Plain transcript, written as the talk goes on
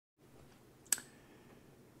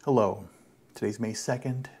Hello, today's May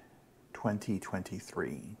 2nd,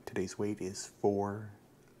 2023. Today's weight is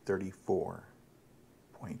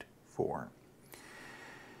 434.4.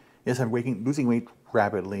 Yes, I'm losing weight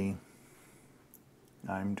rapidly.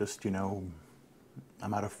 I'm just, I'm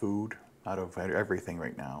out of food, out of everything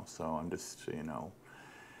right now. So I'm just,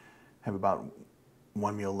 have about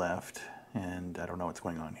one meal left and I don't know what's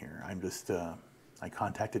going on here. I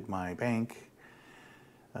contacted my bank.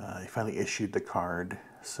 They finally issued the card,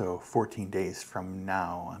 so 14 days from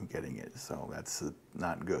now I'm getting it, so that's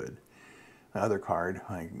not good. My other card,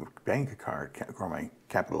 my bank card, or my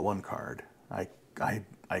Capital One card, I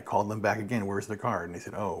called them back again, where's the card? And they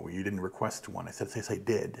said, oh, you didn't request one. I said, yes, I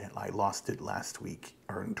did. I lost it last week,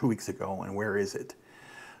 or 2 weeks ago, and where is it?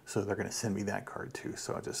 So they're going to send me that card too,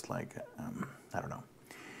 so I just I don't know.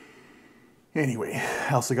 Anyway,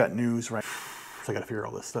 I also got news, right? So I got to figure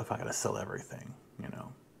all this stuff. I got to sell everything,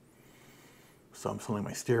 So I'm selling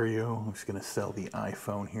my stereo. I'm just going to sell the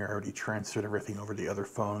iPhone here. I already transferred everything over to the other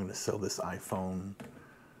phone. I'm going to sell this iPhone.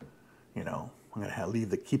 I'm going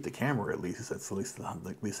to keep the camera at least. That's at least I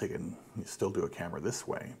can still do a camera this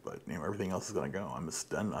way. But everything else is going to go. I'm just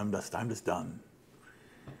done. I'm just done.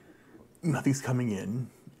 Nothing's coming in,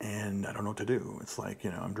 and I don't know what to do. It's like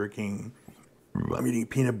I'm eating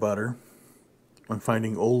peanut butter. I'm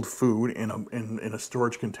finding old food in a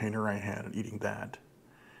storage container I had and eating that.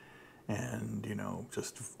 And,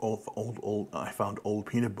 just old, I found old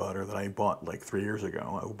peanut butter that I bought like 3 years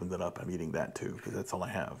ago. I opened it up, I'm eating that too, because that's all I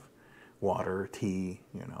have. Water, tea,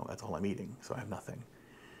 that's all I'm eating, so I have nothing.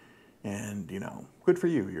 And, good for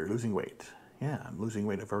you, you're losing weight. Yeah, I'm losing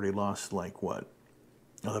weight. I've already lost 11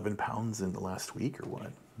 pounds in the last week or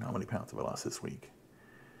what? How many pounds have I lost this week?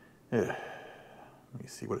 Let me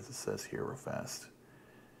see what it says here real fast.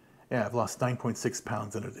 Yeah, I've lost 9.6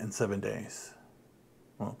 pounds in 7 days.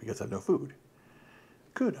 Well, because I have no food.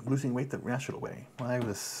 Good, I'm losing weight the rational way. Well,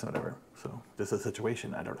 whatever. So this is a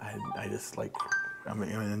situation. They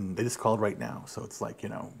just called right now. So it's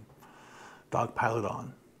dog pilot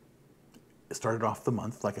on. It started off the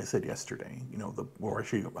month, like I said yesterday. It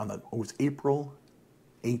was April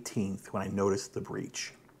 18th when I noticed the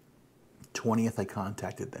breach. 20th, I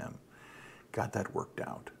contacted them. Got that worked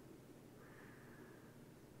out.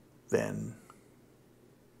 Then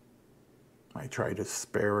I tried to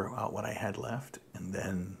spare out what I had left, and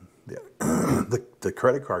then the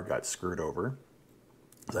credit card got screwed over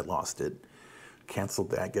because I lost it. Canceled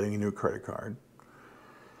that, getting a new credit card.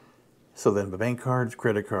 So then the bank card,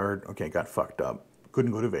 credit card, okay, got fucked up.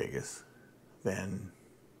 Couldn't go to Vegas. Then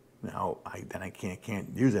now I can't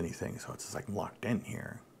use anything, so it's just like I'm locked in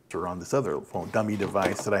here. Or on this other phone dummy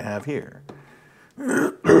device that I have here.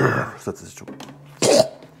 So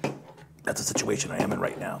that's a situation I am in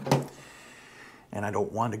right now. And I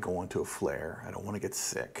don't want to go into a flare. I don't want to get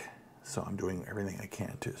sick. So I'm doing everything I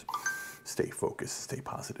can to stay focused, stay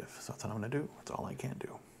positive. So that's what I'm going to do. That's all I can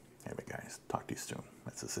do. Anyway, guys, talk to you soon.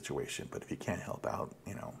 That's the situation. But if you can't help out,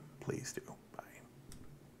 please do.